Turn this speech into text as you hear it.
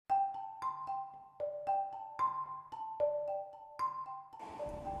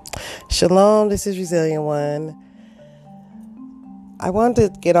Shalom, this is Resilient One. I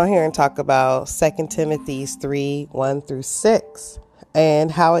wanted to get on here and talk about 2 Timothy 3:1-6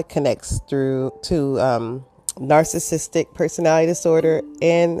 and how it connects through to narcissistic personality disorder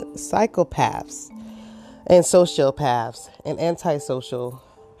and psychopaths and sociopaths and antisocial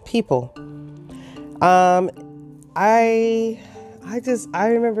people. I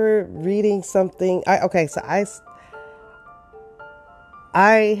remember reading something.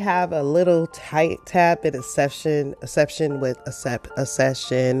 I have a little tight tap in obsession with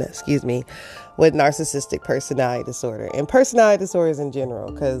narcissistic personality disorder and personality disorders in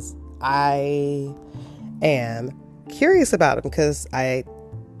general, because I am curious about them, because I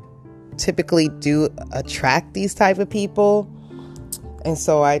typically do attract these type of people. And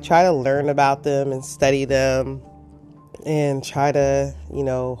so I try to learn about them and study them and try to,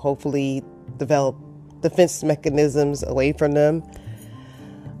 hopefully develop defense mechanisms away from them.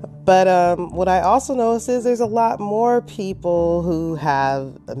 But what I also notice is there's a lot more people who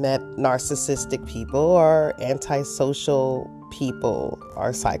have met narcissistic people or antisocial people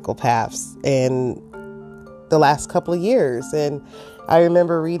or psychopaths in the last couple of years. And I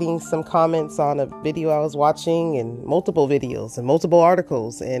remember reading some comments on a video I was watching, and multiple videos and multiple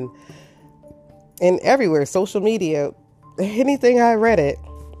articles and everywhere, social media, anything I read it.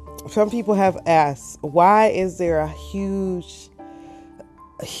 Some people have asked, why is there a huge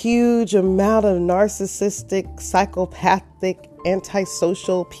amount of narcissistic, psychopathic,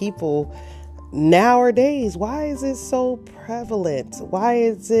 antisocial people nowadays? Why is it so prevalent? Why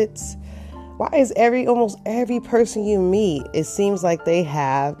is almost every person you meet, it seems like they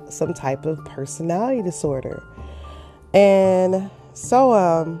have some type of personality disorder? And so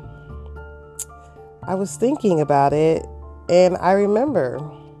I was thinking about it, and I remember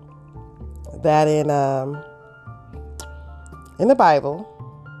that in the Bible,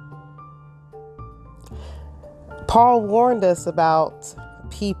 Paul warned us about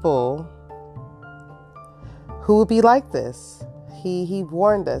people who would be like this. He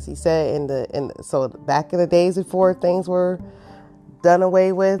warned us. He said so back in the days before things were done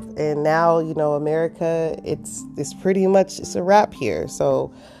away with, and now America, it's pretty much, it's a wrap here.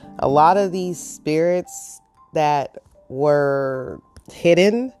 So a lot of these spirits that were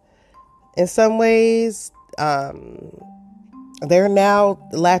hidden in some ways, they're now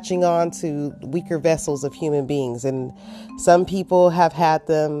latching on to weaker vessels of human beings. And some people have had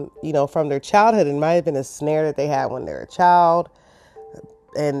them, from their childhood. It might have been a snare that they had when they were a child.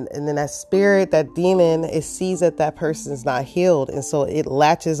 And then that spirit, that demon, it sees that person is not healed. And so it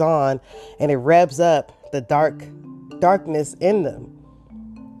latches on and it revs up the darkness in them.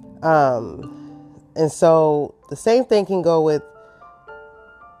 And so the same thing can go with,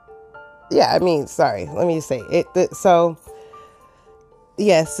 let me just say it.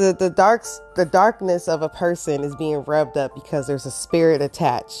 Yes, the darkness of a person is being revved up because there's a spirit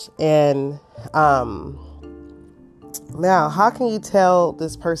attached. And now, how can you tell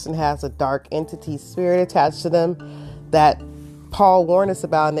this person has a dark entity spirit attached to them that Paul warned us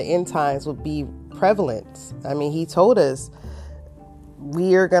about in the end times would be prevalent? I mean, he told us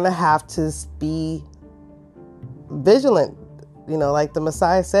we are going to have to be vigilant. Like the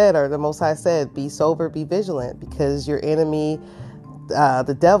Messiah said, or the Most High said, be sober, be vigilant, because your enemy,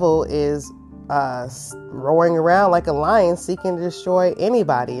 the devil, is roaring around like a lion seeking to destroy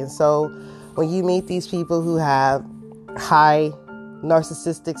anybody. And so when you meet these people who have high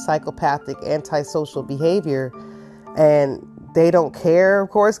narcissistic, psychopathic, antisocial behavior, and they don't care, of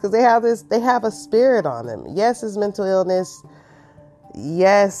course, because they have a spirit on them. Yes, it's mental illness.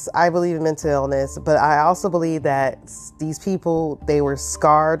 Yes, I believe in mental illness, but I also believe that these people, they were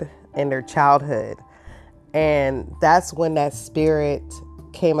scarred in their childhood. And that's when that spirit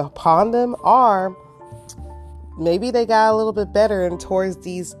came upon them, or maybe they got a little bit better, and towards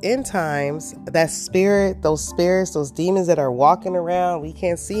these end times, that spirit, those spirits, those demons that are walking around, we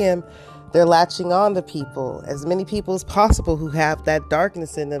can't see them, they're latching on to people, as many people as possible who have that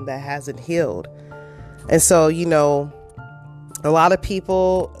darkness in them that hasn't healed. And so, a lot of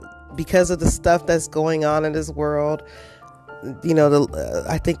people, because of the stuff that's going on in this world,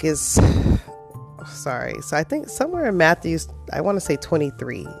 I think somewhere in Matthew's, I want to say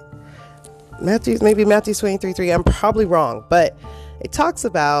 23. Matthew's 23:3. I'm probably wrong, but it talks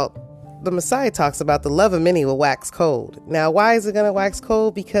about, the Messiah talks about the love of many will wax cold. Now, why is it going to wax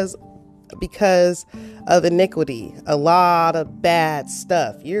cold? Because of iniquity, a lot of bad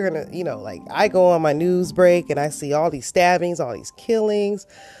stuff. You're going to, like I go on my news break and I see all these stabbings, all these killings,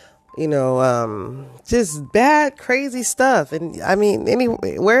 just bad, crazy stuff. And I mean,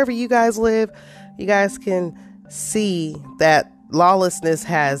 wherever you guys live, you guys can see that lawlessness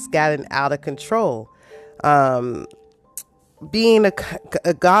has gotten out of control. Being a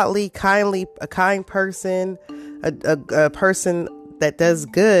godly, a kind person, a person that does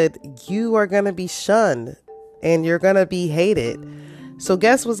good, you are going to be shunned and you're going to be hated. So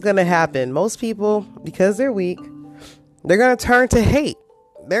guess what's going to happen? Most people, because they're weak, they're going to turn to hate.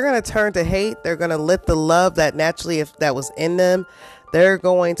 They're going to turn to hate. They're going to let the love that naturally, if that was in them, they're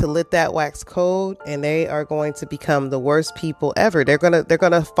going to let that wax cold, and they are going to become the worst people ever. They're going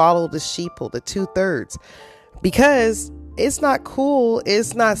to follow the sheeple, the 2/3, because it's not cool.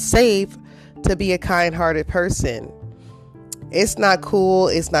 It's not safe to be a kind-hearted person. It's not cool.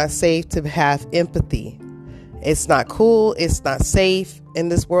 It's not safe to have empathy. It's not cool. It's not safe in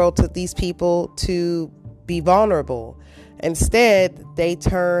this world to these people to be vulnerable. Instead, they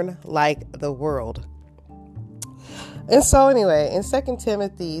turn like the world. And so anyway, in 2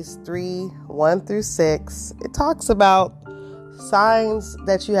 Timothy 3:1-6, it talks about signs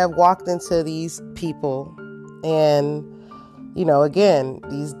that you have walked into these people. And, again,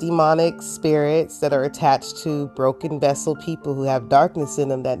 these demonic spirits that are attached to broken vessel people who have darkness in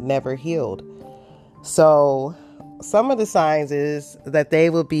them that never healed. So some of the signs is that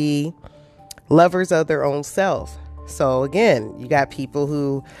they will be lovers of their own self. So again, you got people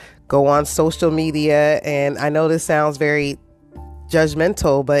who go on social media, and I know this sounds very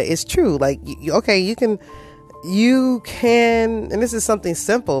judgmental, but it's true. Like, you can, and this is something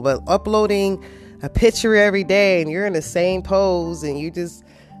simple, but uploading a picture every day and you're in the same pose and you're just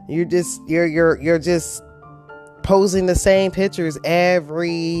posing the same pictures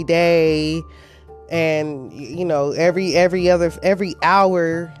every day. And, every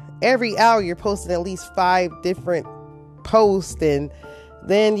hour you're posting at least 5 different posts, and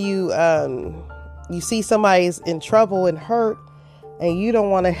then you see somebody's in trouble and hurt, and you don't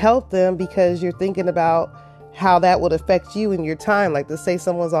want to help them because you're thinking about how that would affect you in your time. Like, let's say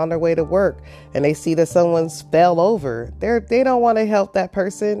someone's on their way to work and they see that someone's fell over. They don't want to help that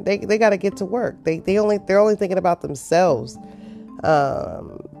person. They got to get to work. They're only thinking about themselves.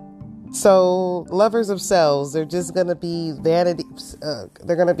 So lovers of selves, they're just going to be vanity.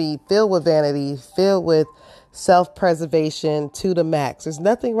 They're going to be filled with vanity, filled with self-preservation to the max. There's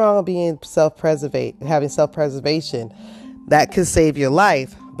nothing wrong with being having self-preservation. That could save your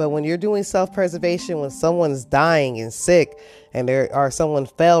life. But when you're doing self-preservation, when someone's dying and sick and someone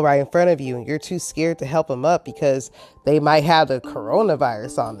fell right in front of you and you're too scared to help them up because they might have the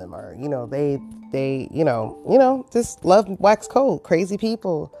coronavirus on them, or, they just love wax cold, crazy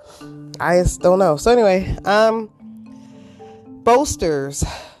people. I just don't know. So anyway, boasters,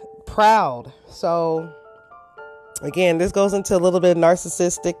 proud. So again, this goes into a little bit of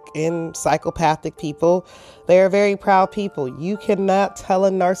narcissistic and psychopathic people. They are very proud people. You cannot tell a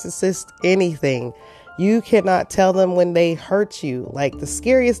narcissist anything. You cannot tell them when they hurt you. Like, the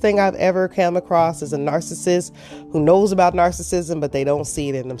scariest thing I've ever come across is a narcissist who knows about narcissism, but they don't see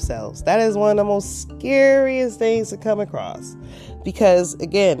it in themselves. That is one of the most scariest things to come across. Because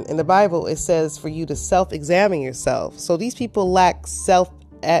again, in the Bible, it says for you to self-examine yourself. So these people lack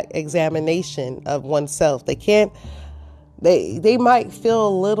self-examination of oneself. They might feel a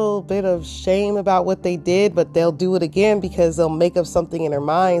little bit of shame about what they did, but they'll do it again because they'll make up something in their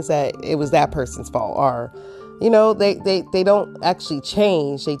minds that it was that person's fault. Or, they don't actually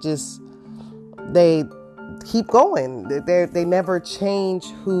change. They keep going. They never change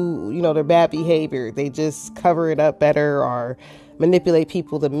their bad behavior. They just cover it up better or manipulate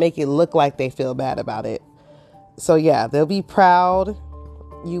people to make it look like they feel bad about it. So yeah, they'll be proud.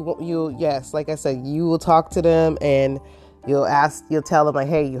 Yes, like I said, you will talk to them and you'll tell them like,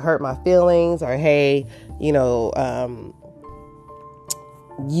 hey, you hurt my feelings, or hey, you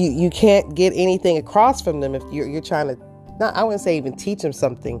can't get anything across from them if you're trying to, I wouldn't say even teach them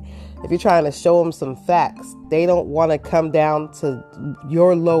something. If you're trying to show them some facts, they don't want to come down to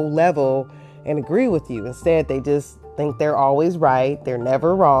your low level and agree with you. Instead, they just think they're always right. They're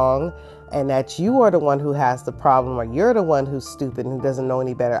never wrong. And that you are the one who has the problem, or you're the one who's stupid and who doesn't know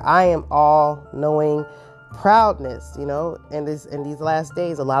any better. I am all knowing proudness, in these last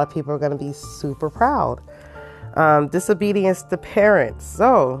days, a lot of people are going to be super proud. Disobedience to parents.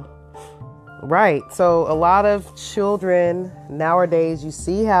 So a lot of children nowadays, you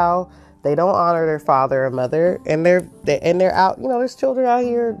see how they don't honor their father or mother, and they're out, there's children out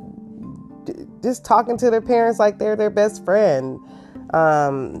here just talking to their parents like they're their best friend.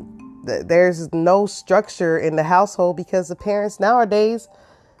 There's no structure in the household because the parents nowadays,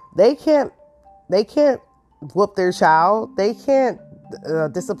 they can't whoop their child. They can't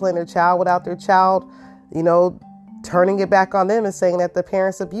discipline their child without their child, turning it back on them and saying that the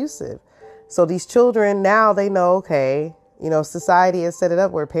parent's abusive. So these children now, they know, okay, Society has set it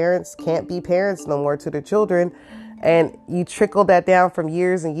up where parents can't be parents no more to their children. And you trickle that down from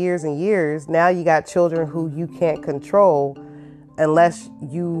years and years and years. Now you got children who you can't control unless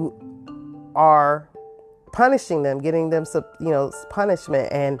you are punishing them, getting them some, punishment.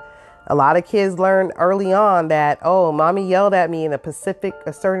 And a lot of kids learn early on that, oh, mommy yelled at me in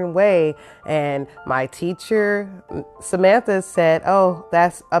a certain way. And my teacher, Samantha, said, oh,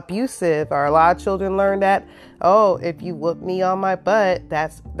 that's abusive. Or a lot of children learn that, oh, if you whoop me on my butt,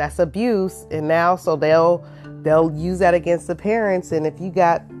 that's abuse. And now, so they'll use that against the parents. And if you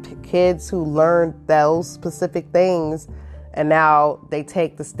got kids who learn those specific things, and now they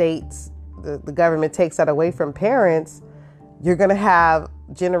take the government takes that away from parents, you're going to have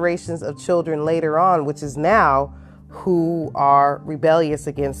generations of children later on, which is now, who are rebellious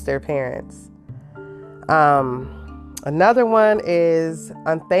against their parents. Another one is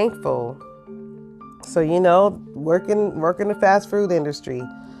unthankful. So, working the fast food industry,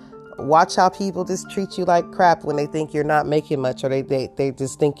 watch how people just treat you like crap when they think you're not making much, or they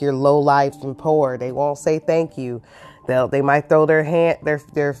just think you're low life and poor. They won't say thank you. They might throw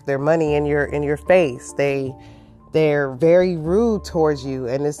their money in your face. They're very rude towards you.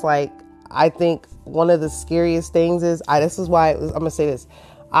 And it's like, I think one of the scariest things is, this is why I'm going to say this.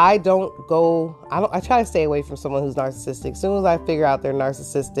 I try to stay away from someone who's narcissistic. As soon as I figure out they're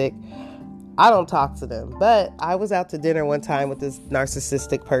narcissistic, I don't talk to them. But I was out to dinner one time with this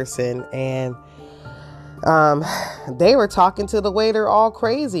narcissistic person, and they were talking to the waiter all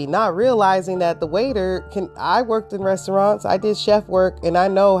crazy, not realizing that the waiter I worked in restaurants, I did chef work, and I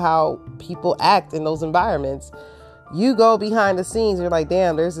know how people act in those environments. You go behind the scenes, you're like,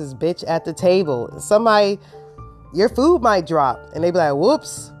 damn, there's this bitch at the table. Your food might drop, and they be like,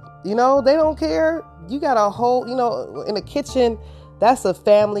 whoops, they don't care. You got a whole, in the kitchen, that's a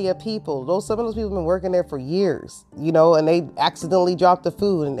family of people. Some of those people have been working there for years, and they accidentally dropped the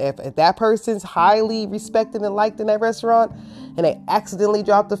food. And if that person's highly respected and liked in that restaurant, and they accidentally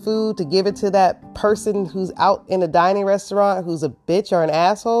dropped the food to give it to that person who's out in a dining restaurant who's a bitch or an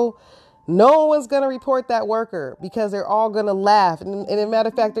asshole, no one's going to report that worker, because they're all going to laugh. And as a matter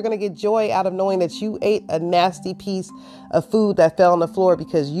of fact, they're going to get joy out of knowing that you ate a nasty piece of food that fell on the floor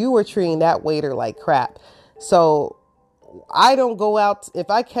because you were treating that waiter like crap. So I don't go out. If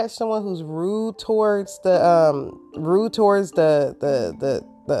I catch someone who's rude towards the workers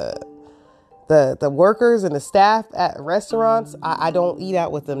and the staff at restaurants, I don't eat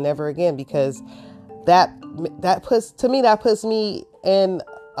out with them, never again, because that puts me in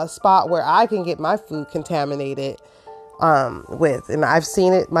a spot where I can get my food contaminated with. And I've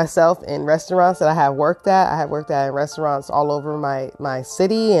seen it myself in restaurants that I have worked at. I have worked at in restaurants all over my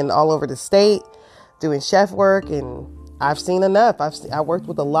city and all over the state doing chef work, and I've seen enough. I worked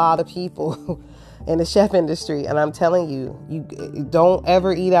with a lot of people in the chef industry, and I'm telling you, you don't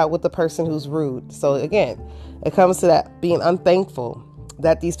ever eat out with the person who's rude. So again, it comes to that being unthankful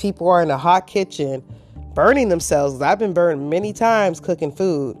that these people are in a hot kitchen burning themselves. I've been burned many times cooking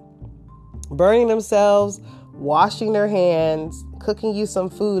food, burning themselves, washing their hands, cooking you some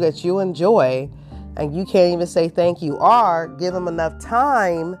food that you enjoy, and you can't even say thank you or give them enough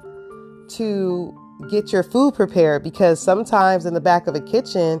time to get your food prepared, because sometimes in the back of a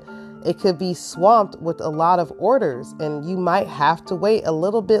kitchen, it could be swamped with a lot of orders, and you might have to wait a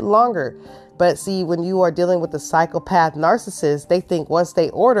little bit longer. But see, when you are dealing with a psychopath narcissist, they think once they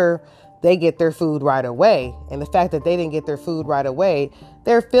order, they get their food right away. And the fact that they didn't get their food right away,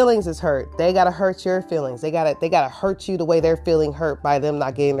 their feelings is hurt. They got to hurt your feelings. They got to hurt you the way they're feeling hurt by them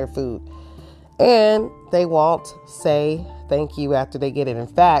not getting their food. And they won't say thank you after they get it. In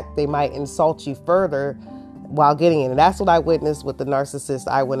fact, they might insult you further while getting it. And that's what I witnessed with the narcissist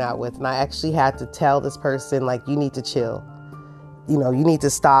I went out with. And I actually had to tell this person, like, you need to chill. You need to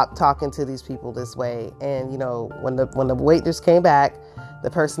stop talking to these people this way. And, when the waitress came back, the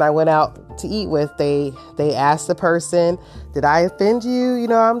person I went out to eat with, they asked the person, did I offend you?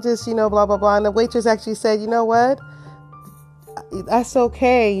 I'm just, blah, blah, blah. And the waitress actually said, you know what? That's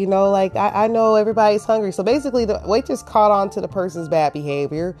okay. I know everybody's hungry. So basically the waitress caught on to the person's bad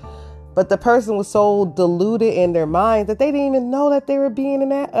behavior, but the person was so deluded in their mind that they didn't even know that they were being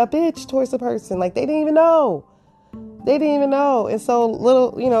a bitch towards the person. Like, they didn't even know. And so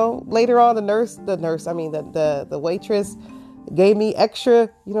later on, the waitress gave me extra,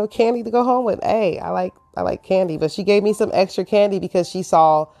 candy to go home with. Hey, I like candy, but she gave me some extra candy because she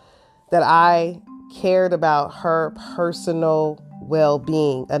saw that I cared about her personal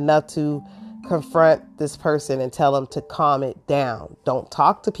well-being enough to confront this person and tell them to calm it down. Don't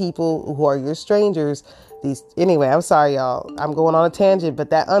talk to people who are your strangers. Anyway, I'm sorry, y'all. I'm going on a tangent, but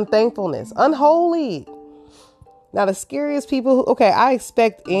that unthankfulness, unholy. Now, the scariest people, okay, I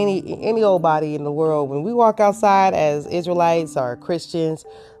expect any old body in the world, when we walk outside as Israelites or Christians,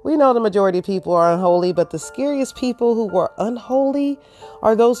 we know the majority of people are unholy, but the scariest people who are unholy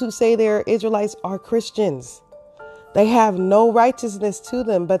are those who say they're Israelites are Christians. They have no righteousness to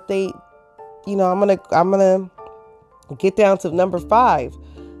them, but they, I'm gonna get down to number 5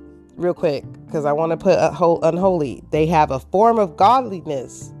 real quick, because I want to put unholy. They have a form of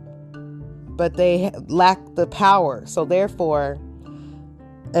godliness, but they lack the power. So therefore,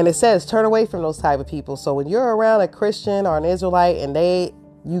 and it says turn away from those type of people. So when you're around a Christian or an Israelite and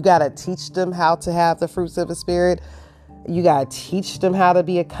you got to teach them how to have the fruits of the Spirit. You got to teach them how to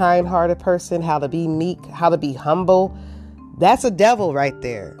be a kind-hearted person, how to be meek, how to be humble. That's a devil right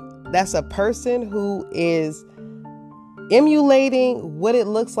there. That's a person who is emulating what it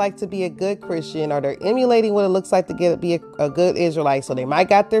looks like to be a good Christian, or they're emulating what it looks like to be a good Israelite. So they might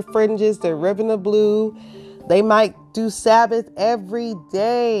got their fringes, their ribbon of blue. They might do Sabbath every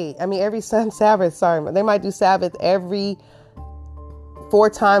day. Every Sabbath. Sorry, they might do Sabbath every 4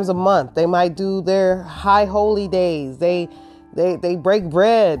 times a month. They might do their high holy days. They break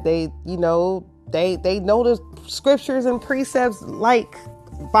bread. They know the scriptures and precepts like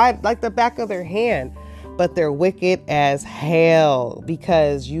the back of their hand. But they're wicked as hell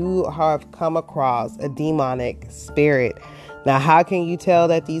because you have come across a demonic spirit. Now, how can you tell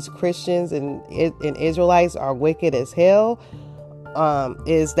that these Christians and Israelites are wicked as hell?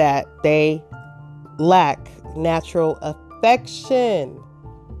 Is that they lack natural affection.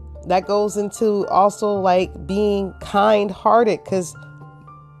 That goes into also like being kind-hearted, because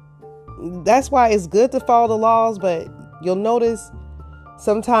that's why it's good to follow the laws. But you'll notice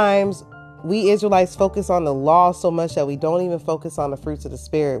sometimes we Israelites focus on the law so much that we don't even focus on the fruits of the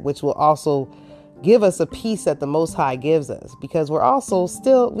Spirit, which will also give us a peace that the Most High gives us, because we're also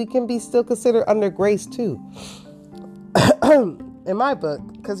we can be still considered under grace too. In my book,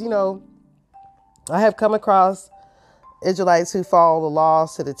 because, I have come across Israelites who follow the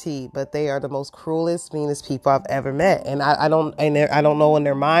laws to the T, but they are the most cruelest, meanest people I've ever met. And I don't know in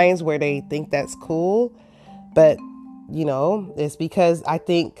their minds where they think that's cool, but it's because I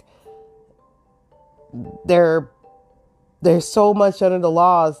think they're so much under the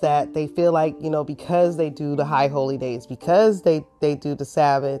laws that they feel like, because they do the high holy days, because they do the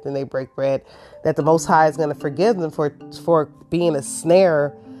Sabbath and they break bread, that the Most High is going to forgive them for being a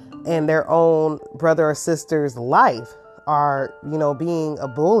snare in their own brother or sister's life, or, being a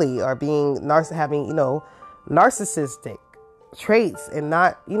bully, or being having, narcissistic traits. And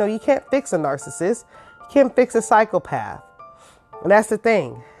not, you can't fix a narcissist. You can't fix a psychopath. And that's the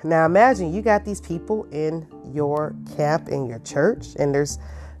thing. Now imagine you got these people in your camp, in your church, and there's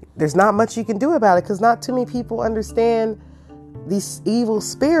not much you can do about it, because not too many people understand these evil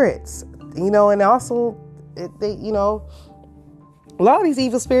spirits, and also a lot of these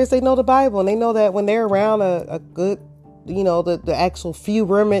evil spirits, they know the Bible, and they know that when they're around a good, the actual few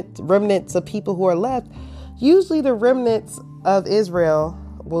remnants of people who are left, usually the remnants of Israel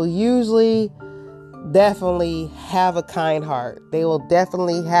will usually definitely have a kind heart. They will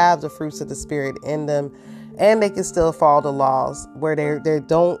definitely have the fruits of the Spirit in them, and they can still follow the laws where they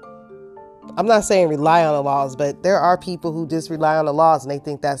don't. I'm not saying rely on the laws, but there are people who just rely on the laws and they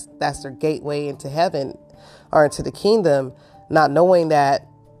think that's their gateway into heaven or into the kingdom, not knowing that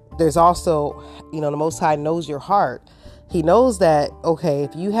there's also, the Most High knows your heart. He knows that, okay,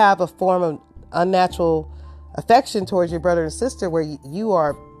 if you have a form of unnatural affection towards your brother and sister where you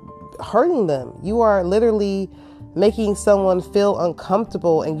are hurting them, you are literally making someone feel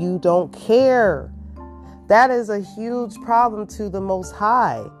uncomfortable and you don't care, that is a huge problem to the Most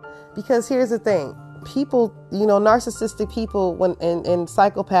High. Because here's the thing, people, narcissistic people and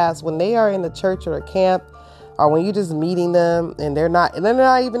psychopaths, when they are in the church or a camp, or when you're just meeting them and they're not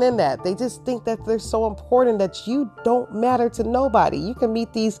even in that, they just think that they're so important that you don't matter to nobody. You can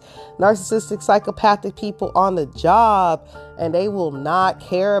meet these narcissistic, psychopathic people on the job and they will not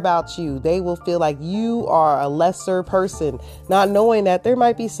care about you. They will feel like you are a lesser person, not knowing that there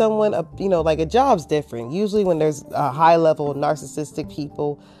might be someone, like a job's different. Usually when there's a high level of narcissistic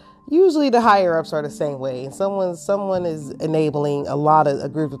people, usually the higher ups are the same way, and someone is enabling a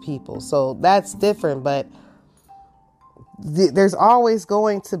group of people. So that's different, but there's always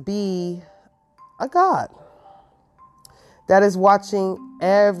going to be a God that is watching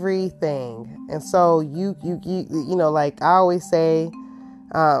everything. And so you like I always say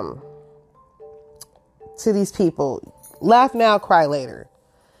to these people, laugh now, cry later.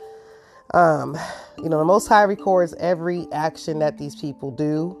 The Most High records every action that these people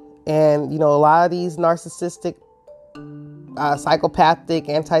do. And, a lot of these narcissistic, psychopathic,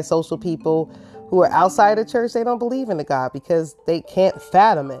 antisocial people who are outside the church, they don't believe in the God because they can't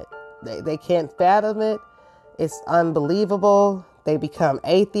fathom it. They can't fathom it. It's unbelievable. They become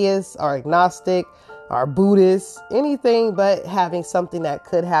atheists or agnostic or Buddhists, anything but having something that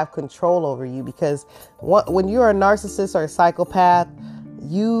could have control over you. Because when you're a narcissist or a psychopath,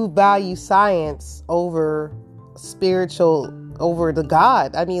 you value science over spiritual, over the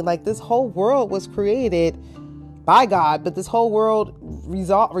God. I mean, like, this whole world was created by God, but this whole world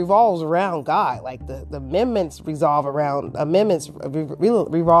revolves around God. Like the amendments revolve around the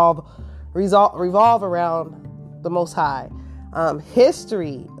Most High.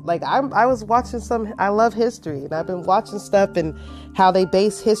 History, like I was watching I love history, and I've been watching stuff and how they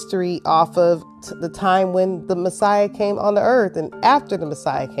base history off of the time when the Messiah came on the earth and after the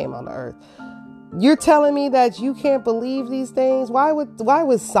Messiah came on the earth. You're telling me that you can't believe these things? Why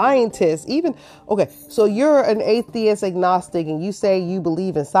would scientists even, okay, so you're an atheist agnostic and you say you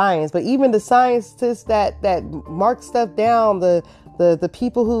believe in science, but even the scientists that mark stuff down, the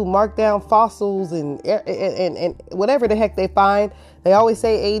people who mark down fossils and whatever the heck they find, they always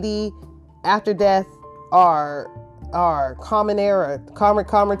say AD, after death, are common era, common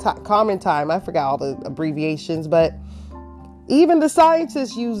time. I forgot all the abbreviations, but even the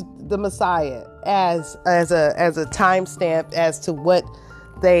scientists use the Messiah as a timestamp as to when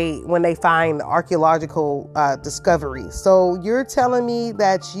they find archaeological discoveries. So you're telling me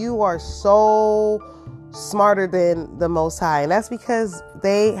that you are so smarter than the Most High, and that's because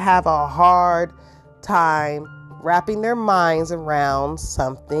they have a hard time wrapping their minds around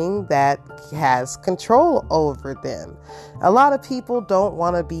something that has control over them. A lot of people don't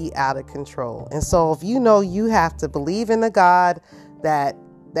want to be out of control, and so if you have to believe in a God that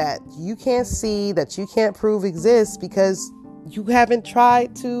you can't see, that you can't prove exists because you haven't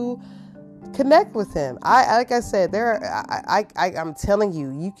tried to connect with him. Like I said, I'm telling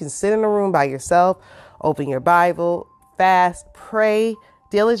you, you can sit in a room by yourself, open your Bible, fast, pray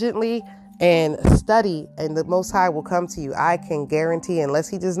diligently, and study, and the Most High will come to you. I can guarantee, unless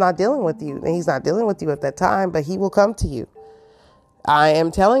he is not dealing with you, and he's not dealing with you at that time, but he will come to you. I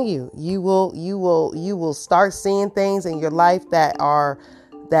am telling you, you will start seeing things in your life that are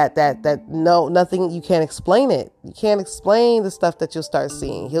nothing. You can't explain it. You can't explain the stuff that you'll start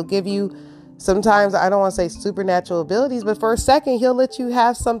seeing. He'll give you, sometimes, I don't want to say supernatural abilities, but for a second, he'll let you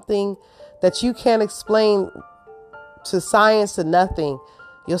have something that you can't explain to science, to nothing.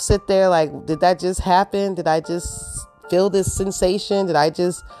 You'll sit there like, did that just happen? Did I just feel this sensation? Did I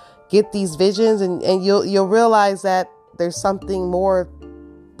just get these visions? And you'll realize that there's something more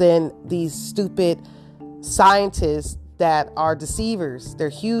than these stupid scientists that are deceivers. They're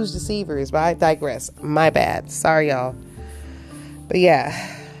huge deceivers, but I digress. My bad. Sorry, y'all. But yeah,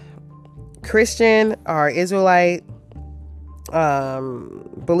 Christian or Israelite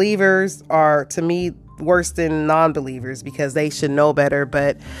believers are, to me, worse than non-believers because they should know better.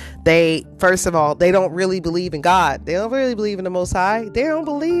 But first of all, they don't really believe in God. They don't really believe in the Most High. They don't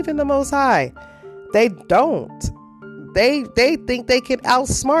believe in the Most High. They don't. They think they can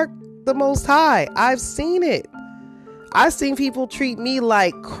outsmart the Most High. I've seen it. I've seen people treat me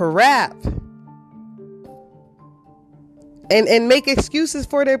like crap and make excuses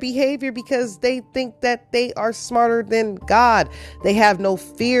for their behavior because they think that they are smarter than God. They have no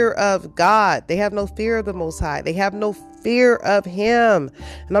fear of God. They have no fear of the Most High. They have no fear of him.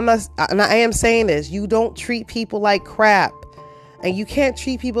 And I am saying this, you don't treat people like crap, and you can't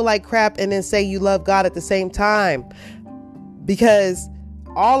treat people like crap and then say you love God at the same time, because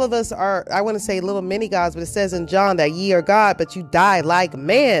all of us are, I want to say little mini gods, but it says in John that ye are God, but you die like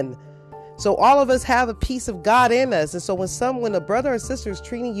men. So all of us have a piece of God in us. And so when a brother or sister is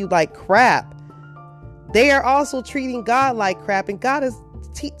treating you like crap, they are also treating God like crap. And God is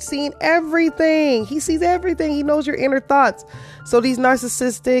seeing everything. He sees everything. He knows your inner thoughts. So these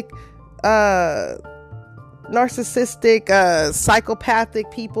narcissistic,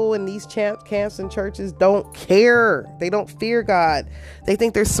 psychopathic people in these camps and churches don't care. They don't fear God. They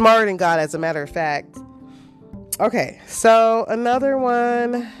think they're smarter than God, as a matter of fact. Okay, so another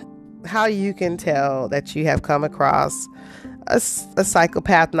one, how you can tell that you have come across a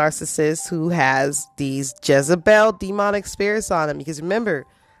psychopath narcissist who has these Jezebel demonic spirits on him. Because remember,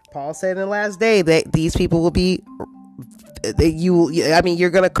 Paul said in the last day that these people will be,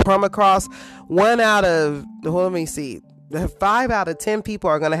 you're going to come across 5 out of 10 people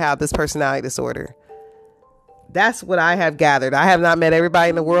are going to have this personality disorder. That's what I have gathered. I have not met everybody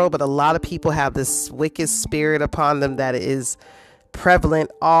in the world, but a lot of people have this wicked spirit upon them that is prevalent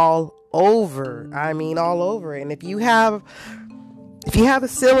all over. I mean, all over. And if you have If you have the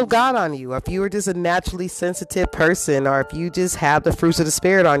seal of God on you, or if you are just a naturally sensitive person, or if you just have the fruits of the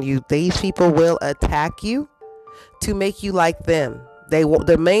Spirit on you, these people will attack you to make you like them.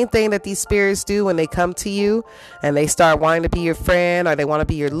 The main thing that these spirits do when they come to you and they start wanting to be your friend, or they want to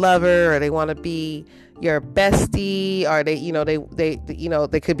be your lover, or they want to be your bestie, or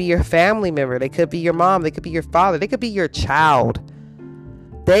they could be your family member, they could be your mom, they could be your father, they could be your child.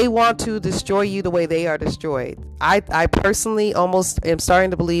 They want to destroy you the way they are destroyed. I personally almost am starting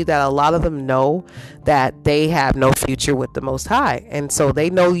to believe that a lot of them know that they have no future with the Most High. And so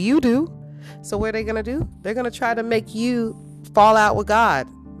they know you do. So what are they going to do? They're going to try to make you fall out with God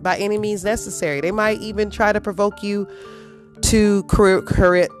by any means necessary. They might even try to provoke you to commit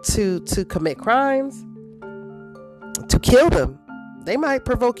crimes, to kill them. They might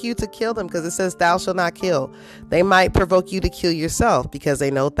provoke you to kill them because it says thou shalt not kill. They might provoke you to kill yourself because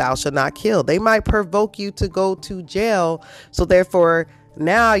they know thou shalt not kill. They might provoke you to go to jail. So therefore,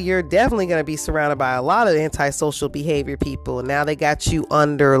 now you're definitely going to be surrounded by a lot of antisocial behavior people. And now they got you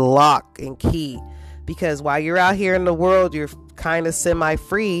under lock and key, because while you're out here in the world, you're kind of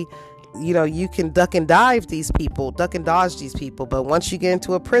semi-free. You can duck and dodge these people. But once you get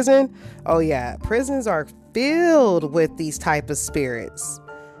into a prison, oh yeah, prisons are filled with these type of spirits.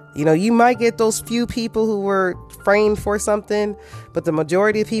 You might get those few people who were framed for something, but the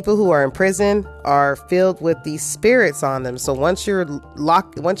majority of people who are in prison are filled with these spirits on them. So once you're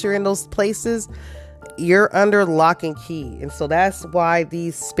in those places, you're under lock and key. And so that's why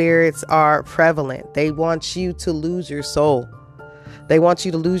these spirits are prevalent. They want you to lose your soul. They want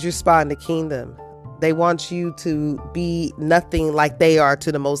you to lose your spot in the kingdom. They want you to be nothing like they are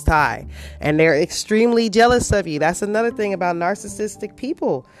to the Most High. And they're extremely jealous of you. That's another thing about narcissistic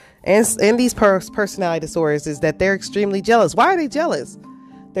people and these personality disorders, is that they're extremely jealous. Why are they jealous?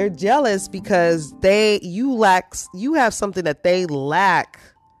 They're jealous because you have something that they lack.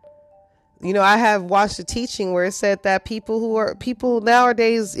 I have watched a teaching where it said that people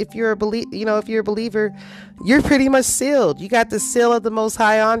nowadays, if you're a believer, you're pretty much sealed. You got the seal of the Most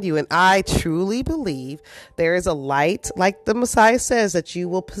High on you. And I truly believe there is a light, like the Messiah says, that you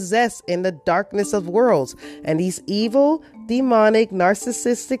will possess in the darkness of worlds. And these evil, demonic,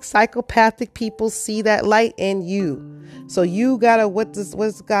 narcissistic, psychopathic people see that light in you. So you gotta, what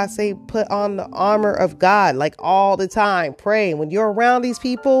does God say? Put on the armor of God, like all the time. Pray. When you're around these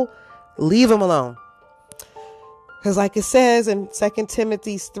people, leave them alone. Because like it says in 2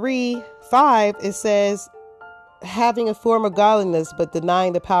 Timothy 3:5, it says, having a form of godliness, but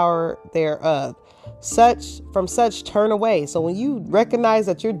denying the power thereof. From such turn away. So when you recognize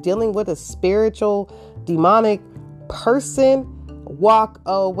that you're dealing with a spiritual, demonic person, walk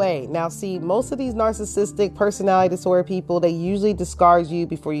away. Now, see, most of these narcissistic personality disorder people, they usually discard you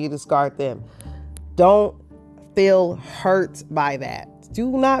before you discard them. Don't feel hurt by that.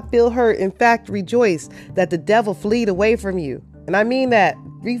 Do not feel hurt. In fact, rejoice that the devil fleed away from you. And I mean that.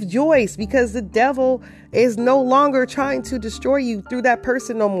 Rejoice, because the devil is no longer trying to destroy you through that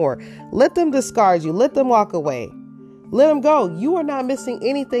person no more. Let them discard you. Let them walk away. Let them go. You are not missing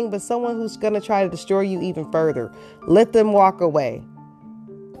anything but someone who's going to try to destroy you even further. Let them walk away.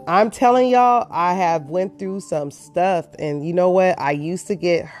 I'm telling y'all, I have went through some stuff, and you know what? I used to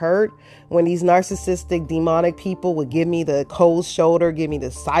get hurt when these narcissistic, demonic people would give me the cold shoulder, give me the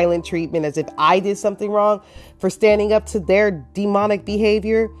silent treatment as if I did something wrong for standing up to their demonic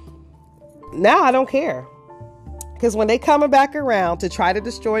behavior. Now I don't care, because when they come back around to try to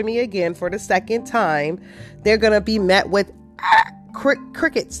destroy me again for the second time, they're going to be met with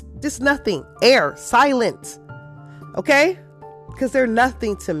crickets, just nothing, air, silent. Okay? Because they're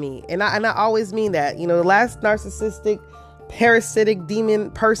nothing to me. And I always mean that. The last narcissistic, parasitic demon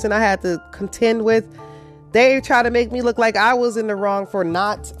person I had to contend with, they try to make me look like I was in the wrong for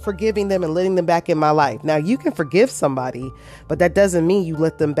not forgiving them and letting them back in my life. Now, you can forgive somebody, but that doesn't mean you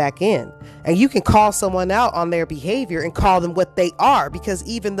let them back in. And you can call someone out on their behavior and call them what they are, because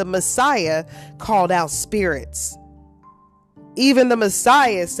even the Messiah called out spirits. Even the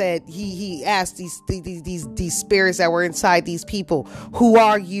Messiah said, he asked these spirits that were inside these people, who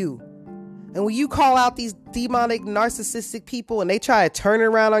are you? And when you call out these demonic, narcissistic people and they try to turn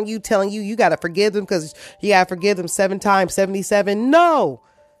around on you, telling you got to forgive them because you got to forgive them 7 times, 77. No,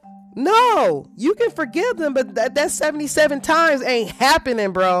 you can forgive them, but that 77 times ain't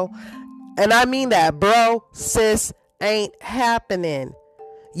happening, bro. And I mean that, bro, sis, ain't happening.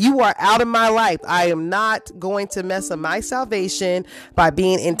 You are out of my life. I am not going to mess up my salvation by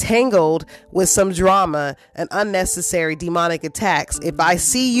being entangled with some drama and unnecessary demonic attacks. If I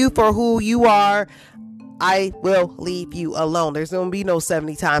see you for who you are, I will leave you alone. There's going to be no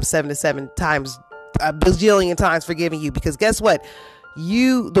 70 times, 77 times, a bajillion times forgiving you, because guess what?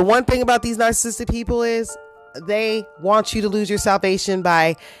 The one thing about these narcissistic people is they want you to lose your salvation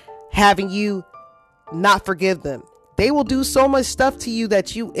by having you not forgive them. They will do so much stuff to you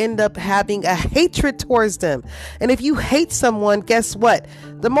that you end up having a hatred towards them. And if you hate someone, guess what?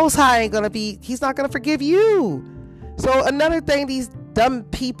 The Most High he's not going to forgive you. So another thing these dumb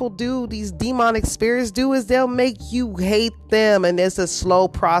people do, these demonic spirits do, is they'll make you hate them. And it's a slow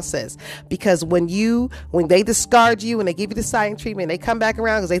process, because when they discard you and they give you the silent treatment, they come back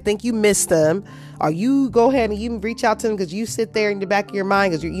around because they think you missed them, or you go ahead and you reach out to them because you sit there in the back of your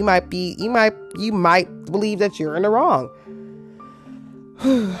mind because you might believe that you're in the wrong.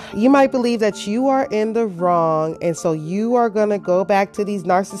 You might believe that you are in the wrong, and so you are going to go back to these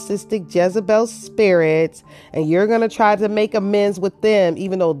narcissistic Jezebel spirits, and you're going to try to make amends with them,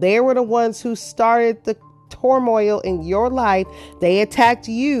 even though they were the ones who started the turmoil in your life. They attacked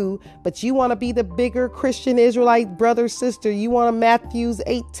you, but you want to be the bigger Christian Israelite brother, sister. You want to Matthews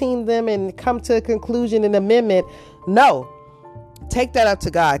 18 them and come to a conclusion and amendment. No, take that up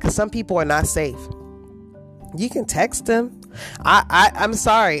to God, because some people are not safe. You can text them. I'm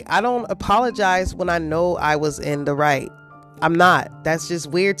sorry. I don't apologize when I know I was in the right. I'm not. That's just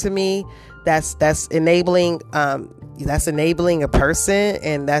weird to me. That's enabling. That's enabling a person,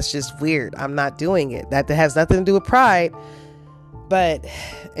 and that's just weird. I'm not doing it. That has nothing to do with pride. But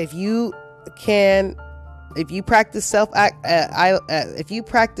if you practice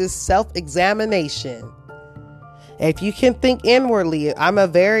self-examination, if you can think inwardly, I'm a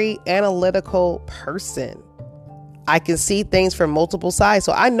very analytical person. I can see things from multiple sides.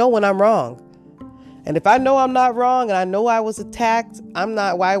 So I know when I'm wrong. And if I know I'm not wrong and I know I was attacked, I'm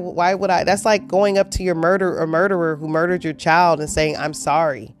not, why would I? That's like going up to a murderer who murdered your child and saying, I'm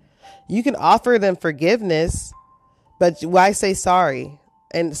sorry. You can offer them forgiveness, but why say sorry?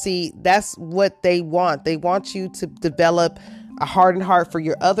 And see, that's what they want. They want you to develop a hardened heart for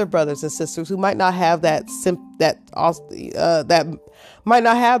your other brothers and sisters who might not have that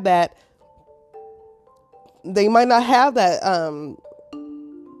they might not have that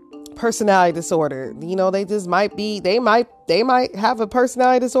personality disorder. They just might have a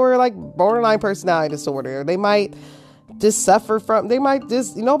personality disorder, like borderline personality disorder. They might just suffer from, I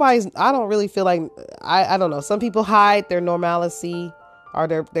don't really feel like, I don't know. Some people hide their normalcy or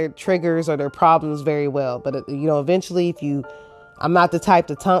their triggers or their problems very well. But, eventually I'm not the type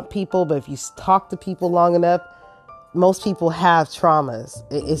to taunt people, but if you talk to people long enough, most people have traumas.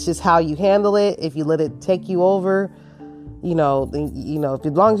 It's just how you handle it. If you let it take you over, as long as you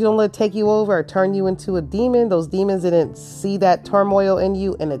don't let it take you over or turn you into a demon, those demons didn't see that turmoil in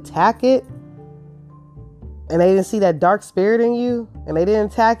you and attack it. And they didn't see that dark spirit in you and they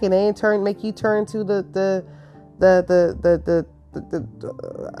didn't attack it. They didn't make you turn into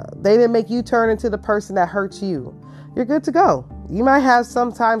they didn't make you turn into the person that hurts you. You're good to go. You might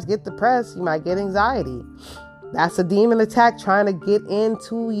sometimes get depressed. You might get anxiety. That's a demon attack trying to get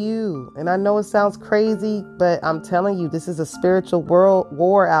into you. And I know it sounds crazy, but I'm telling you, this is a spiritual world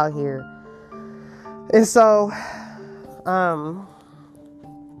war out here. And so,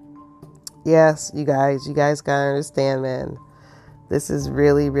 yes, you guys gotta understand, man. This is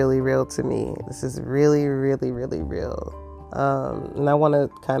really, really real to me. This is really, really, really real. And I want to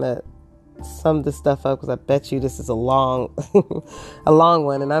kind of sum this stuff up because I bet you this is a long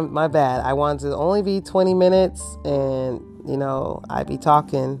one, and my bad. I wanted to only be 20 minutes and I'd be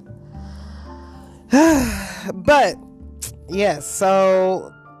talking. But yes,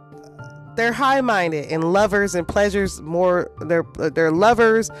 so they're high-minded and lovers and pleasures more. They're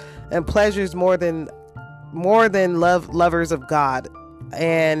lovers and pleasures more than lovers of God,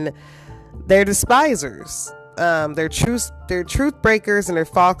 and they're despisers. They're truth breakers and they're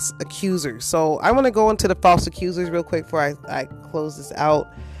false accusers. So I want to go into the false accusers real quick before I close this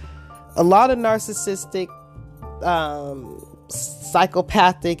out. A lot of narcissistic,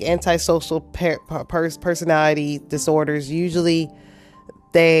 psychopathic, antisocial personality disorders, usually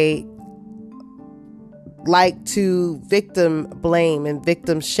they like to victim blame and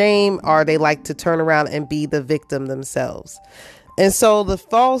victim shame, or they like to turn around and be the victim themselves. And so the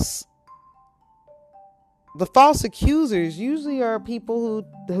false accusers usually are people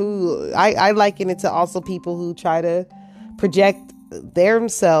who I liken it to also people who try to project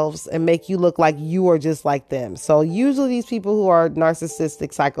themselves and make you look like you are just like them. So usually these people who are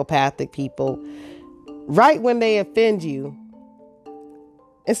narcissistic, psychopathic people, right when they offend you,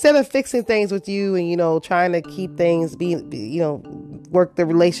 instead of fixing things with you and, trying to keep things work the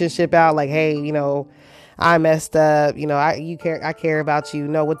relationship out, like, hey, I messed up, I care about you.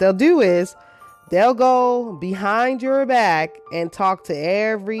 No, what they'll do is they'll go behind your back and talk to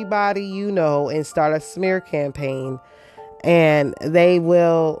everybody and start a smear campaign and they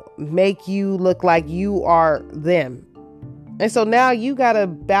will make you look like you are them. And so now you got to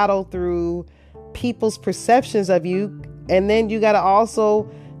battle through people's perceptions of you. And then you got to also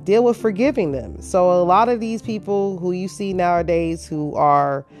deal with forgiving them. So a lot of these people who you see nowadays who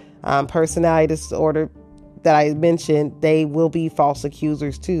are personality disorder that I mentioned, they will be false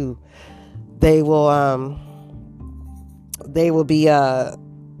accusers too. They will be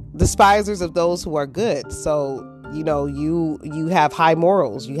despisers of those who are good. So, you have high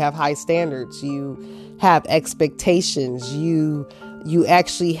morals, you have high standards, you have expectations, you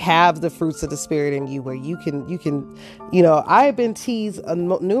actually have the fruits of the spirit in you, where you can, I've been teased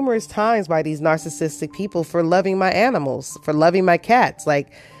numerous times by these narcissistic people for loving my animals, for loving my cats.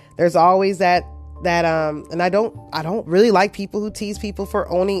 Like, there's always that, and I don't really like people who tease people for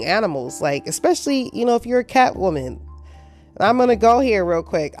owning animals. Like, especially, if you're a cat woman. I'm going to go here real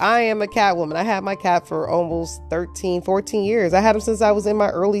quick. I am a cat woman. I had my cat for almost 13, 14 years. I had him since I was in my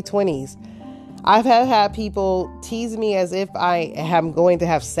early 20s. I've had people tease me as if I am going to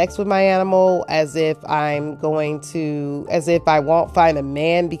have sex with my animal, as if I won't find a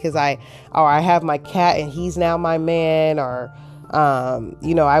man because I have my cat and he's now my man, or,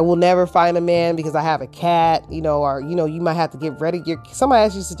 I will never find a man because I have a cat, or, you might have to get rid of somebody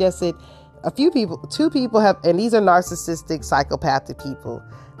actually suggested, two people have, and these are narcissistic, psychopathic people.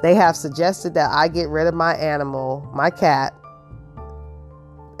 They have suggested that I get rid of my animal, my cat,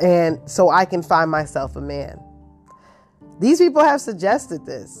 and so I can find myself a man. These people have suggested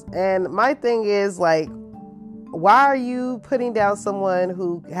this. And my thing is, like, why are you putting down someone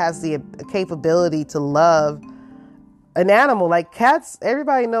who has the capability to love an animal? Like, cats,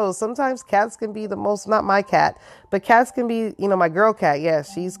 everybody knows sometimes cats can be the most, not my cat, but cats can be, my girl cat. Yeah,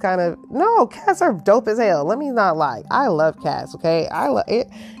 she's cats are dope as hell. Let me not lie. I love cats. Okay. I love it.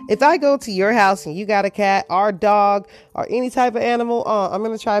 If I go to your house and you got a cat or a dog or any type of animal, I'm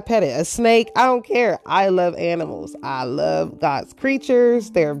going to try to pet it. A snake. I don't care. I love animals. I love God's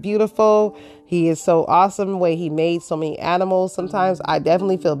creatures. They're beautiful. He is so awesome the way he made so many animals. Sometimes I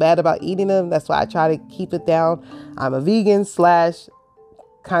definitely feel bad about eating them. That's why I try to keep it down. I'm a vegan /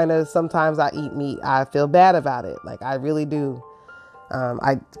 sometimes I eat meat. I feel bad about it. Like, I really do.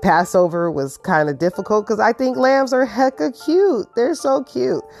 Passover was kind of difficult because I think lambs are hecka cute. They're so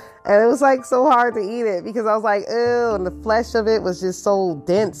cute. And it was like so hard to eat it because I was like, ew, and the flesh of it was just so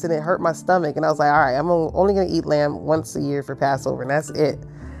dense and it hurt my stomach. And I was like, all right, I'm only going to eat lamb once a year for Passover. And that's it.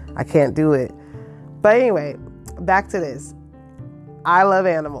 I can't do it. But anyway, back to this. I love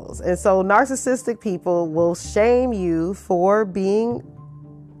animals. And so narcissistic people will shame you for being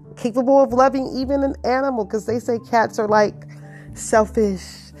capable of loving even an animal because they say cats are like selfish.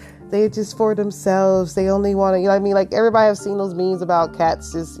 They're just for themselves. They only want to, like everybody have seen those memes about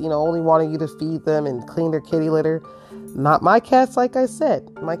cats just, only wanting you to feed them and clean their kitty litter. Not my cats. Like I said,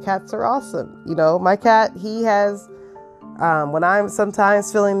 my cats are awesome. My cat, he has, when I'm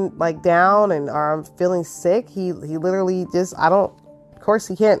sometimes feeling like down or I'm feeling sick, he literally just, of course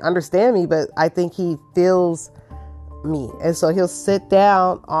he can't understand me, but I think he feels me. And so he'll sit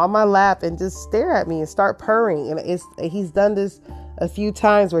down on my lap and just stare at me and start purring. And he's done this a few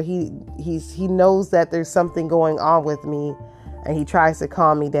times where he knows that there's something going on with me and he tries to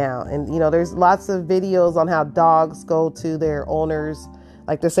calm me down. And, there's lots of videos on how dogs go to their owners,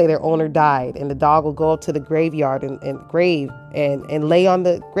 like they say their owner died, and the dog will go up to the graveyard and lay on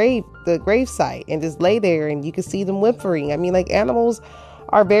the grave site and just lay there, and you can see them whimpering. I mean, like, animals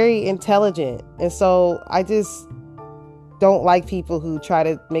are very intelligent. And so I just don't like people who try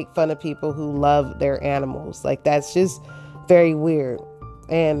to make fun of people who love their animals. Like, that's just very weird.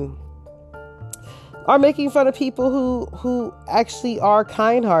 And are making fun of people who actually are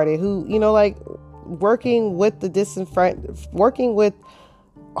kind-hearted, who, like working with working with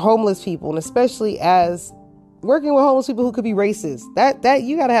homeless people, and especially as working with homeless people who could be racist. That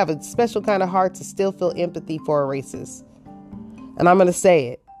you got to have a special kind of heart to still feel empathy for a racist. And I'm going to say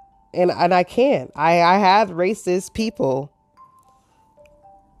it. And I can. I had racist people.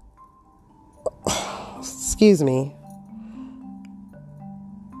 Excuse me.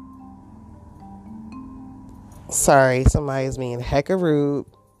 Sorry, somebody's being hecka rude,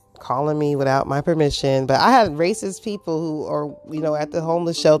 calling me without my permission. But I had racist people who are, at the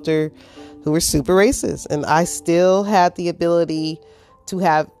homeless shelter who were super racist. And I still had the ability to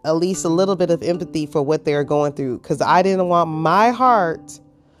have at least a little bit of empathy for what they're going through. Because I didn't want my heart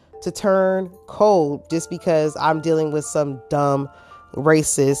to turn cold just because I'm dealing with some dumb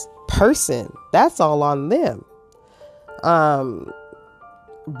racist person. That's all on them.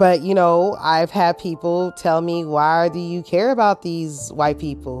 But, I've had people tell me, why do you care about these white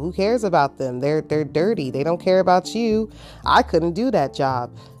people? Who cares about them? They're dirty. They don't care about you. I couldn't do that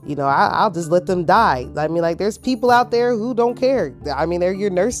job. I'll just let them die. I mean, like, there's people out there who don't care. I mean, they're your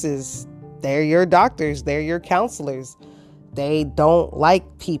nurses. They're your doctors. They're your counselors. They don't like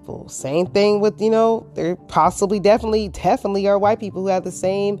people. Same thing with, there possibly definitely are white people who have the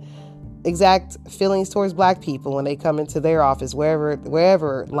same exact feelings towards black people when they come into their office,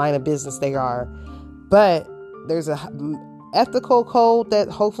 wherever line of business they are. But there's a ethical code that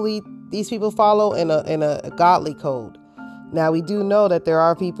hopefully these people follow, in a godly code. Now, we do know that there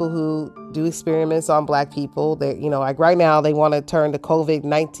are people who do experiments on black people. They, like right now, they want to turn to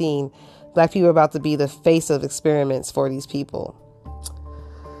COVID-19. Black people are about to be the face of experiments for these people.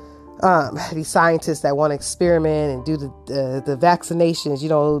 These scientists that want to experiment and do the vaccinations,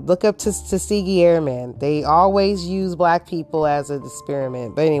 look up to Tuskegee Airmen. They always use black people as an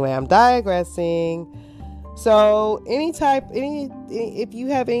experiment. But anyway, I'm digressing. So if you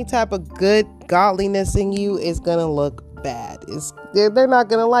have any type of good godliness in you, it's going to look bad. They're not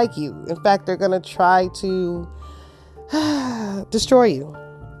going to like you. In fact, they're going to try to destroy you.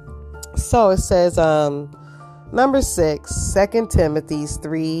 So it says, number 6, 2 Timothy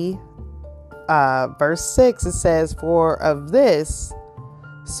 3, verse 6, it says, for of this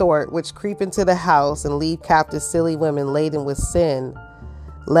sort which creep into the house and lead captive silly women laden with sin,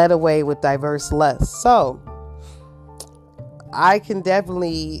 led away with diverse lusts. So I can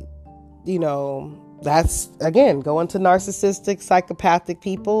definitely, that's, again, going to narcissistic, psychopathic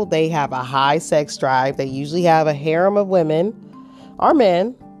people. They have a high sex drive. They usually have a harem of women or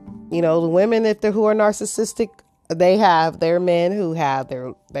men. The women, who are narcissistic, they have their men who have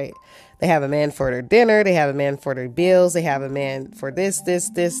they have a man for their dinner. They have a man for their bills. They have a man for this,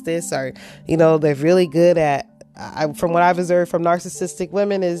 or, they're really good at, from what I've observed from narcissistic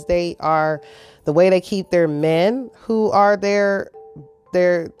women, is the way they keep their men who are their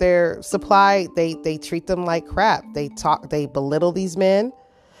supply. They treat them like crap. They belittle these men.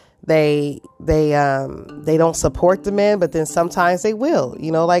 They don't support the men, but then sometimes they will,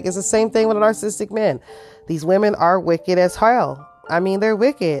 like it's the same thing with a narcissistic man. These women are wicked as hell. I mean, they're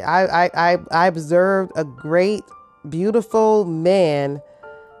wicked. I observed a great, beautiful man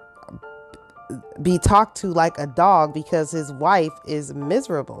be talked to like a dog because his wife is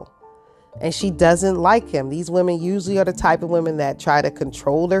miserable and she doesn't like him. These women usually are the type of women that try to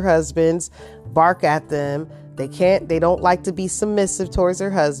control their husbands, bark at them. They don't like to be submissive towards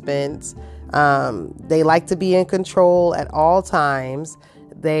their husbands. They like to be in control at all times.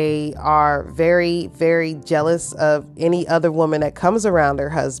 They are very, very jealous of any other woman that comes around their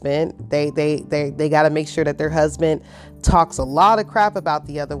husband. They got to make sure that their husband talks a lot of crap about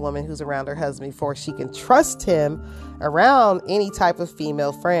the other woman who's around her husband before she can trust him around any type of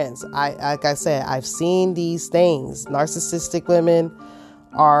female friends. Like I said, I've seen these things. Narcissistic women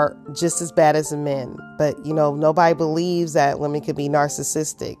are just as bad as the men, but nobody believes that women can be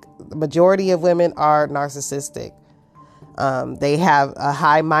narcissistic. The majority of women are narcissistic. They have a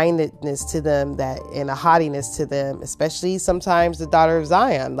high-mindedness to them and a haughtiness to them, especially sometimes the daughter of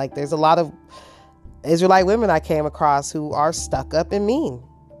Zion. Like there's a lot of Israelite women I came across who are stuck up and mean.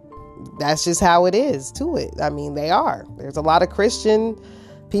 That's just how it is to it. I mean, they are. There's a lot of Christian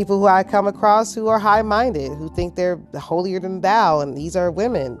people who I come across who are high-minded, who think they're holier than thou, and these are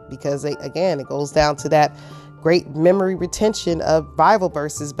women because it goes down to that great memory retention of Bible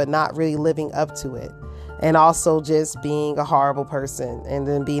verses, but not really living up to it. And also just being a horrible person and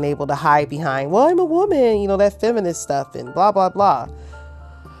then being able to hide behind, well, I'm a woman, that feminist stuff and blah, blah, blah.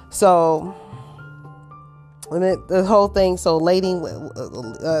 So the whole thing, so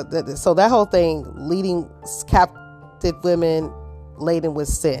that whole thing, leading captive women laden with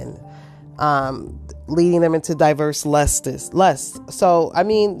sin, leading them into diverse lusts. So, I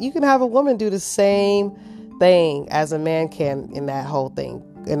mean, you can have a woman do the same thing as a man can in that whole thing,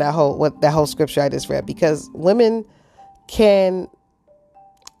 in that whole scripture I just read, because women can,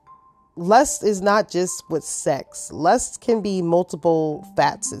 lust is not just with sex. Lust can be multiple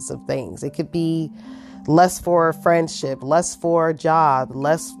facets of things. It could be lust for friendship, lust for a job,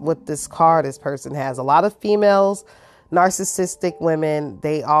 lust with this car this person has. A lot of females, narcissistic women,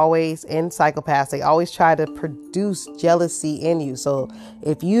 they always, and psychopaths, they always try to produce jealousy in you. So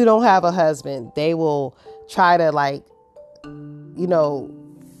if you don't have a husband, they will try to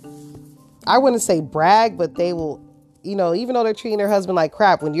I wouldn't say brag, but they will even though they're treating their husband like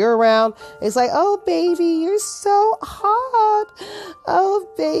crap, when you're around, it's like, oh baby, you're so hot. Oh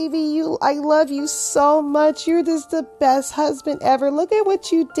baby, I love you so much. You're just the best husband ever. Look at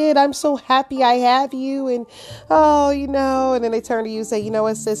what you did. I'm so happy I have you. And and then they turn to you and say, you know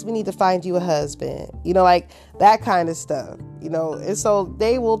what, sis, we need to find you a husband, like that kind of stuff, and so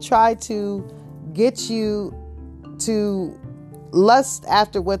they will try to get you to lust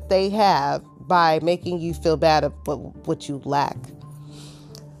after what they have by making you feel bad about what you lack.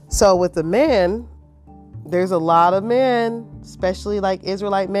 So with the men, there's a lot of men, especially like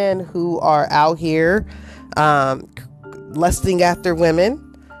Israelite men, who are out here lusting after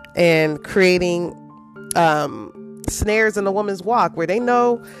women and creating snares in a woman's walk, where they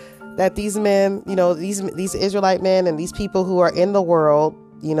know that these men, these Israelite men and these people who are in the world,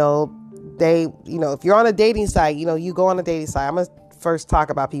 if you're on a dating site, you go on a dating site. I'm going to first talk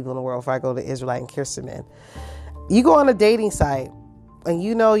about people in the world before I go to Israelite and Christian men. You go on a dating site and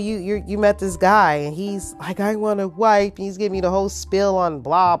you met this guy and he's like, I want a wife. And he's giving you the whole spiel on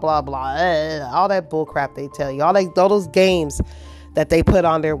blah, blah, blah, all that bull crap they tell you, all those games that they put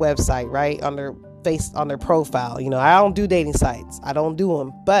on their website, right? On their profile. I don't do dating sites. I don't do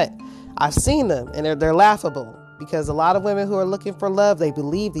them, but I've seen them and they're laughable, because a lot of women who are looking for love, they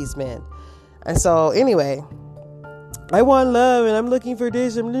believe these men. And so anyway, I want love and I'm looking for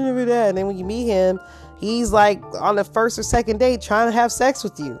this, I'm looking for that. And then when you meet him, he's like on the first or second date trying to have sex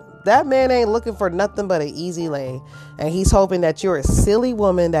with you. That man ain't looking for nothing but an easy lay. And he's hoping that you're a silly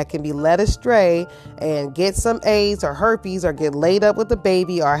woman that can be led astray and get some AIDS or herpes or get laid up with a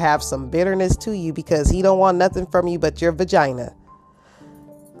baby or have some bitterness to you, because he don't want nothing from you but your vagina.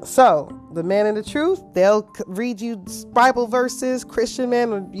 So the man in the truth, they'll read you Bible verses. Christian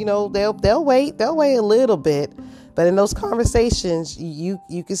men, they'll wait a little bit, but in those conversations, you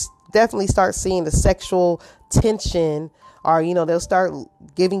can definitely start seeing the sexual tension, or they'll start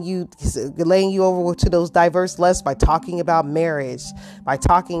laying you over to those diverse lusts by talking about marriage, by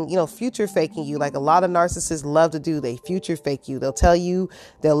talking, future faking you, like a lot of narcissists love to do. They future fake you. They'll tell you,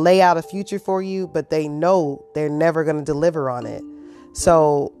 they'll lay out a future for you, but they know they're never going to deliver on it.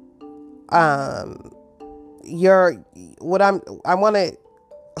 So, what I'm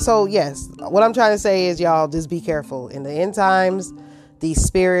trying to say is, y'all, just be careful. In the end times, these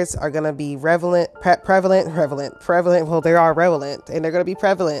spirits are going to be prevalent. Well, they are relevant, and they're going to be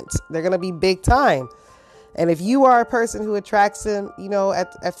prevalent. They're going to be big time. And if you are a person who attracts them,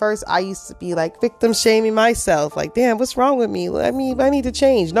 at first I used to be like victim shaming myself. Like, damn, what's wrong with me? I need to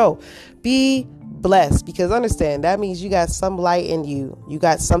change. No, be blessed, because understand, that means you got some light in you. You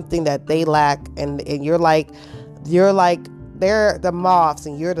got something that they lack, and you're like they're the moths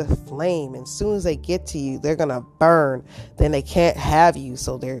and you're the flame, and as soon as they get to you, they're gonna burn. Then they can't have you,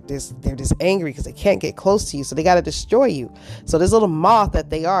 so they're just angry because they can't get close to you, so they got to destroy you. So this little moth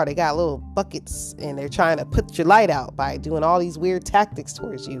that they got little buckets, and they're trying to put your light out by doing all these weird tactics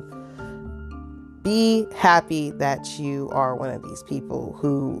towards you. Be happy that you are one of these people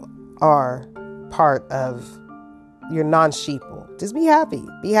who are part of your non-sheeple. Just be happy.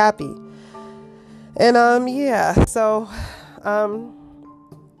 And so I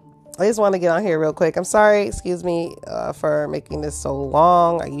just want to get on here real quick. I'm sorry, excuse me for making this so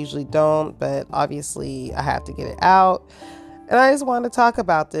long. I usually don't, but obviously I have to get it out. And I just want to talk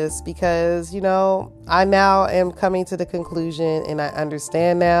about this because, I now am coming to the conclusion, and I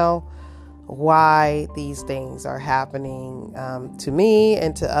understand now why these things are happening to me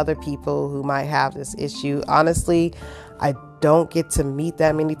and to other people who might have this issue. Honestly, I don't get to meet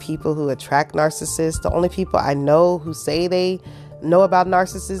that many people who attract narcissists. The only people I know who say they know about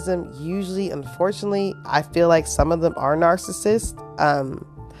narcissism, usually, unfortunately, I feel like some of them are narcissists.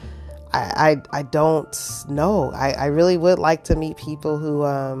 I don't know. I really would like to meet people who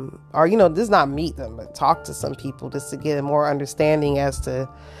just not meet them, but talk to some people just to get a more understanding as to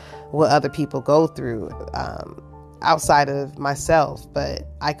what other people go through outside of myself. But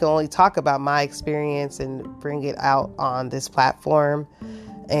I can only talk about my experience and bring it out on this platform.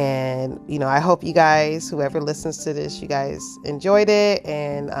 And, I hope you guys, whoever listens to this, you guys enjoyed it.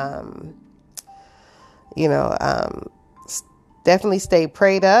 And, definitely stay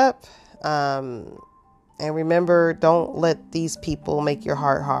prayed up. And remember, don't let these people make your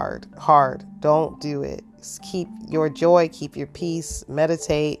heart hard. Don't do it. Just keep your joy, keep your peace,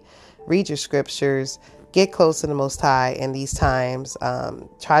 meditate, read your scriptures, get close to the Most High in these times.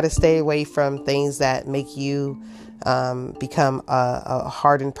 Try to stay away from things that make you become a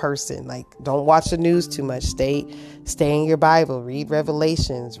hardened person. Like, don't watch the news too much. Stay in your Bible. Read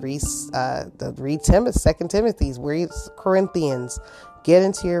Revelations. Read 2 Timothy. Read Corinthians. Get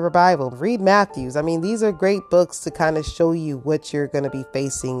into your Bible. Read Matthews. I mean, these are great books to kind of show you what you're going to be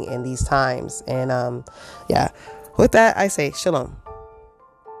facing in these times. And yeah, with that, I say shalom.